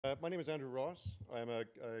My name is Andrew Ross. I'm a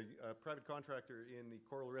private contractor in the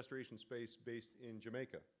coral restoration space based in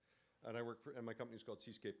Jamaica. And and my company is called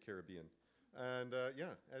Seascape Caribbean. And yeah,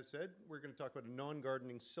 as said, we're going to talk about a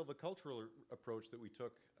non-gardening silvicultural approach that we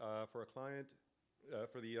took for a client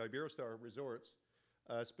for the Iberostar resorts,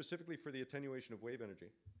 specifically for the attenuation of wave energy.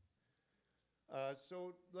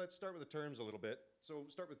 So let's start with the terms a little bit. So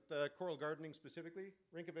start with coral gardening specifically.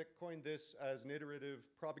 Reykjavik coined this as an iterative,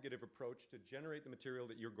 propagative approach to generate the material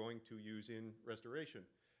that you're going to use in restoration.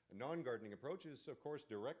 A non-gardening approach is, of course,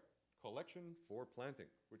 direct collection for planting,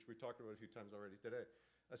 which we've talked about a few times already today.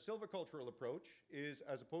 A silvicultural approach is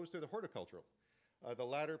as opposed to the horticultural. The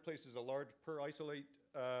latter places a large per isolate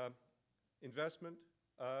investment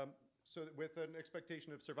so that with an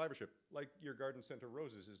expectation of survivorship, like your garden center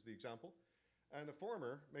roses is the example. And the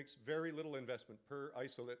former makes very little investment per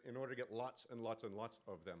isolate in order to get lots and lots and lots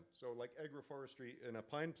of them. So like agroforestry in a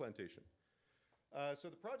pine plantation. So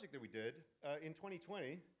the project that we did in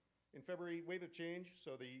 2020, in February, Wave of Change,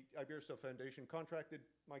 so the Iberostar Foundation contracted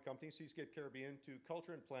my company, Seascape Caribbean, to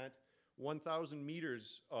culture and plant 1,000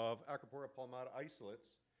 meters of Acropora palmata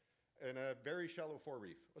isolates in a very shallow fore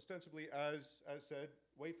reef, ostensibly as said,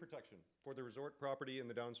 wave protection for the resort property and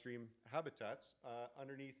the downstream habitats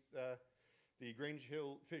underneath the Grange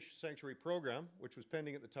Hill Fish Sanctuary Program, which was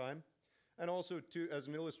pending at the time, and also as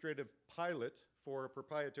an illustrative pilot for a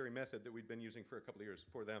proprietary method that we'd been using for a couple of years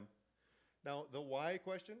for them. Now, the why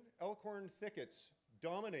question, elkhorn thickets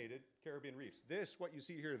dominated Caribbean reefs. This, what you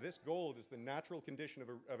see here, this gold is the natural condition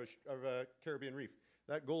of a Caribbean reef.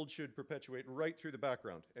 That gold should perpetuate right through the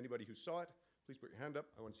background. Anybody who saw it, please put your hand up.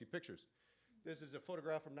 I want to see pictures. This is a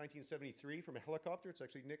photograph from 1973 from a helicopter. It's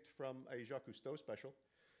actually nicked from a Jacques Cousteau special.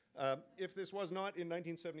 If this was not in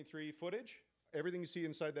 1973 footage, everything you see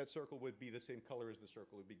inside that circle would be the same color as the circle.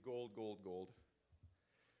 It would be gold, gold, gold.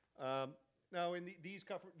 Now,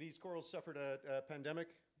 these corals suffered an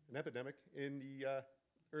epidemic in the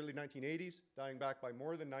early 1980s, dying back by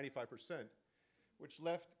more than 95%, which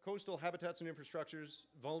left coastal habitats and infrastructures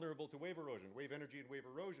vulnerable to wave erosion, wave energy and wave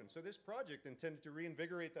erosion. So this project intended to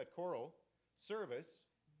reinvigorate that coral service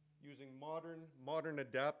using modern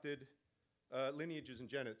adapted lineages and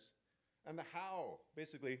genets. And the how,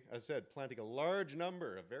 basically, as I said, planting a large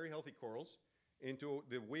number of very healthy corals into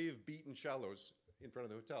the wave-beaten shallows in front of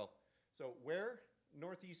the hotel. So where?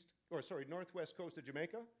 Northwest coast of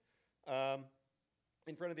Jamaica,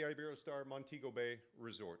 in front of the Iberostar Montego Bay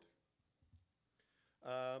Resort.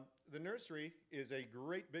 The nursery is a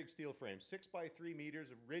great big steel frame, 6 by 3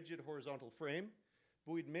 meters of rigid horizontal frame,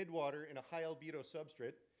 buoyed mid-water in a high albedo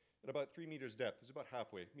substrate at about 3 meters depth. It's about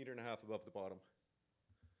halfway, 1.5 meters above the bottom.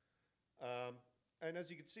 And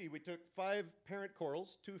as you can see, we took 5 parent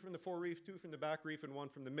corals, 2 from the fore reef, 2 from the back reef, and 1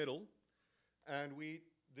 from the middle. And we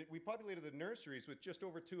populated the nurseries with just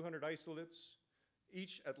over 200 isolates,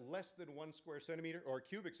 each at less than 1 square centimeter, or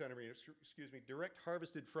cubic centimeter, excuse me, direct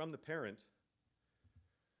harvested from the parent.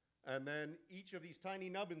 And then each of these tiny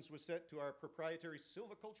nubbins was set to our proprietary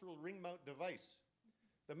silvicultural ring mount device.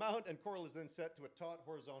 The mount and coral is then set to a taut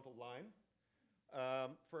horizontal line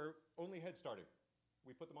for only head starting.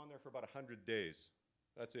 We put them on there for about 100 days.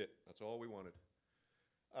 That's it. That's all we wanted.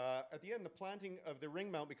 At the end, the planting of the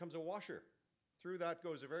ring mount becomes a washer. Through that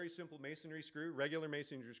goes a very simple masonry screw, regular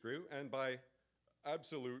masonry screw, and by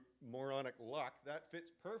absolute moronic luck, that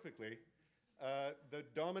fits perfectly.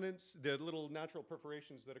 The little natural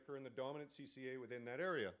perforations that occur in the dominant CCA within that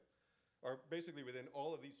area are basically within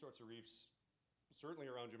all of these sorts of reefs, certainly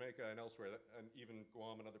around Jamaica and elsewhere, and even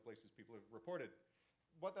Guam and other places people have reported.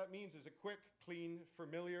 What that means is a quick, clean,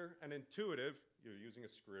 familiar, and intuitive, you're using a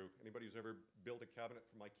screw. Anybody who's ever built a cabinet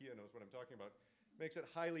from IKEA knows what I'm talking about. Makes it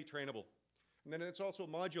highly trainable. And then it's also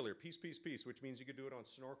modular, piece, piece, piece, which means you could do it on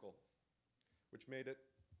snorkel, which made it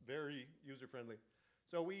very user-friendly.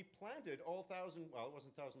 So we planted all 1,000, well, it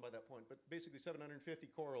wasn't 1,000 by that point, but basically 750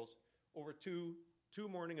 corals over two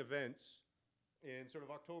morning events in sort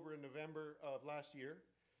of October and November of last year.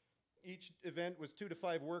 Each event was 2 to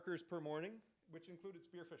 5 workers per morning, which included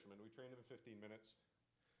spear fishermen. We trained them in 15 minutes.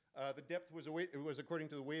 The depth was according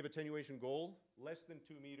to the wave attenuation goal, less than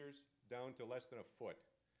 2 meters down to less than a foot.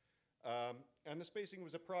 And the spacing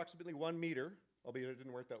was approximately 1 meter, albeit it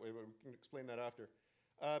didn't work that way, but we can explain that after.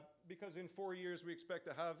 Because in 4 years, we expect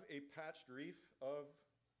to have a patched reef of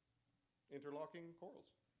interlocking corals.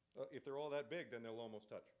 If they're all that big, then they'll almost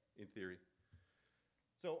touch, in theory.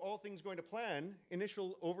 So all things going to plan,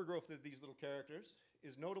 initial overgrowth of these little characters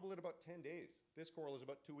is notable at about 10 days. This coral is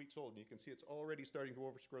about 2 weeks old, and you can see it's already starting to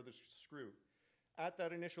overgrow the screw. At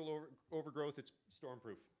that initial overgrowth, it's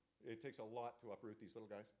storm-proof. It takes a lot to uproot these little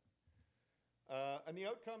guys. And the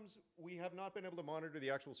outcomes, we have not been able to monitor the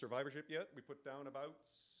actual survivorship yet. We put down about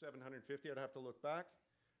 750. I'd have to look back.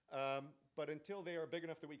 But until they are big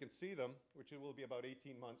enough that we can see them, which it will be about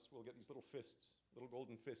 18 months, we'll get these little fists, little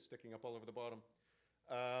golden fists sticking up all over the bottom.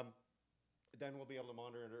 Then we'll be able to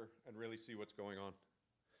monitor and really see what's going on.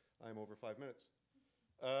 I'm over 5 minutes.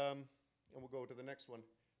 And we'll go to the next one.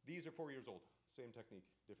 These are 4 years old. Same technique,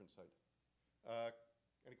 different site.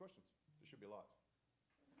 Any questions? There should be lots.